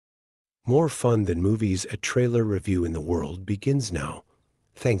More fun than movies, a trailer review in the world begins now.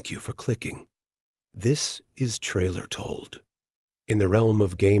 Thank you for clicking. This is Trailer Told. In the realm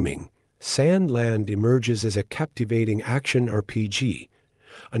of gaming, Sandland emerges as a captivating action RPG,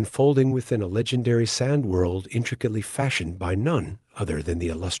 unfolding within a legendary sand world intricately fashioned by none other than the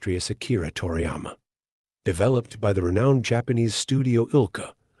illustrious Akira Toriyama. Developed by the renowned Japanese studio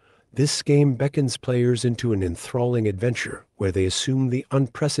ILCA, this game beckons players into an enthralling adventure where they assume the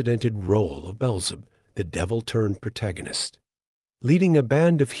unprecedented role of Belzebub, the devil-turned protagonist. Leading a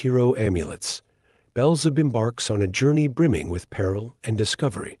band of hero amulets, Belzebub embarks on a journey brimming with peril and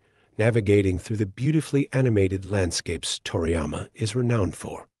discovery, navigating through the beautifully animated landscapes Toriyama is renowned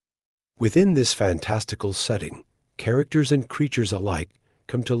for. Within this fantastical setting, characters and creatures alike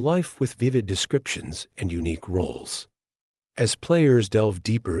come to life with vivid descriptions and unique roles. As players delve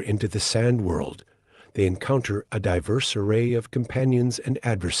deeper into the sand world, they encounter a diverse array of companions and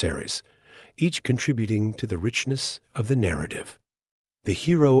adversaries, each contributing to the richness of the narrative. The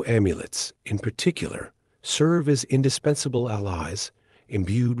hero amulets, in particular, serve as indispensable allies,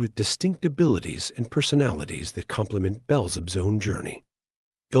 imbued with distinct abilities and personalities that complement Belzebub's own journey.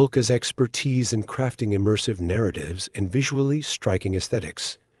 ILCA's expertise in crafting immersive narratives and visually striking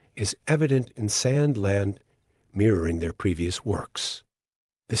aesthetics is evident in Sandland, mirroring their previous works.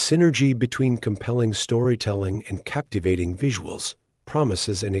 The synergy between compelling storytelling and captivating visuals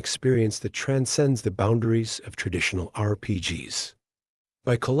promises an experience that transcends the boundaries of traditional RPGs.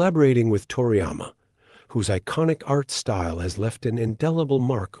 By collaborating with Toriyama, whose iconic art style has left an indelible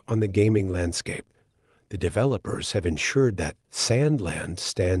mark on the gaming landscape, the developers have ensured that Sandland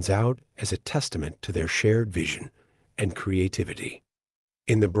stands out as a testament to their shared vision and creativity.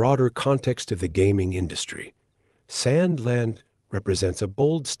 In the broader context of the gaming industry, Sandland represents a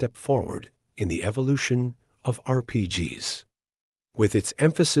bold step forward in the evolution of RPGs. With its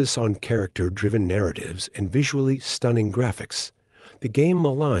emphasis on character-driven narratives and visually stunning graphics, the game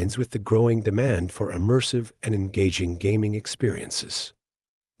aligns with the growing demand for immersive and engaging gaming experiences.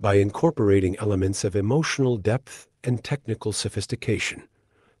 By incorporating elements of emotional depth and technical sophistication,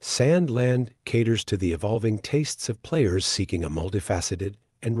 Sandland caters to the evolving tastes of players seeking a multifaceted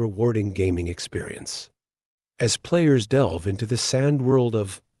and rewarding gaming experience. As players delve into the sand world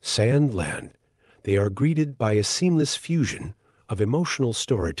of Sandland, they are greeted by a seamless fusion of emotional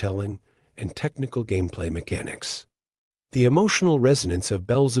storytelling and technical gameplay mechanics. The emotional resonance of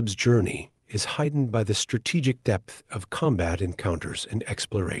Belzebub's journey is heightened by the strategic depth of combat encounters and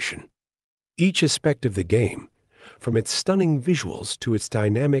exploration. Each aspect of the game, from its stunning visuals to its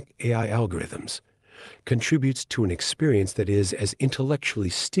dynamic AI algorithms, contributes to an experience that is as intellectually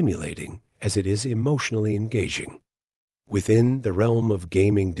stimulating as it is emotionally engaging. Within the realm of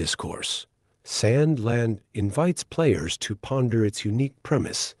gaming discourse, Sandland invites players to ponder its unique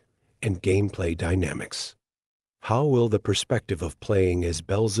premise and gameplay dynamics. How will the perspective of playing as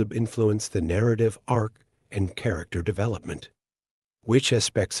Belzebub influence the narrative arc and character development? Which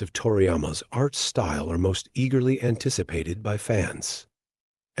aspects of Toriyama's art style are most eagerly anticipated by fans?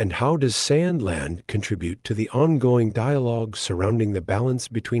 And how does Sandland contribute to the ongoing dialogue surrounding the balance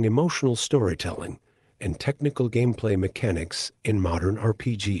between emotional storytelling and technical gameplay mechanics in modern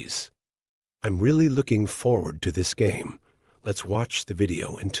RPGs? I'm really looking forward to this game. Let's watch the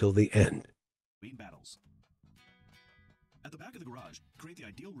video until the end. Battles. At the back of the garage, create the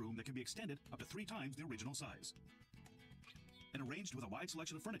ideal room that can be extended up to 3 times the original size. And arranged with a wide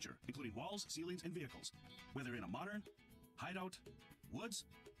selection of furniture, including walls, ceilings, and vehicles, whether in a modern, hideout, woods,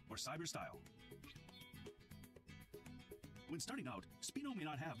 or cyber style. When starting out, Spino may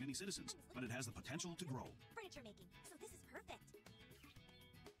not have many citizens, but it has the potential to grow. Furniture making, so this is perfect.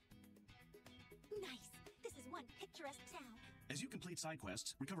 Nice. This is one picturesque town. As you complete side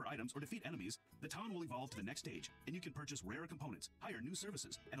quests, recover items, or defeat enemies, the town will evolve to the next stage, and you can purchase rare components, hire new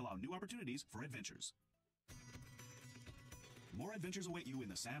services, and allow new opportunities for adventures. More adventures await you in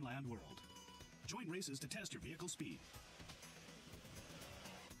the Sandland world. Join races to test your vehicle speed.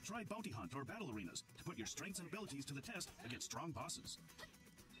 Try bounty hunt or battle arenas to put your strengths and abilities to the test against strong bosses.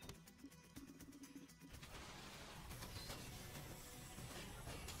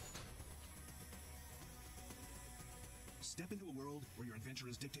 Step into a world where your adventure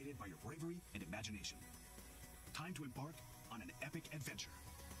is dictated by your bravery and imagination. Time to embark on an epic adventure.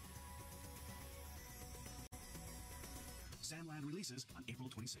 Sandland releases on April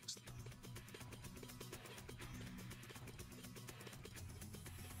 26th.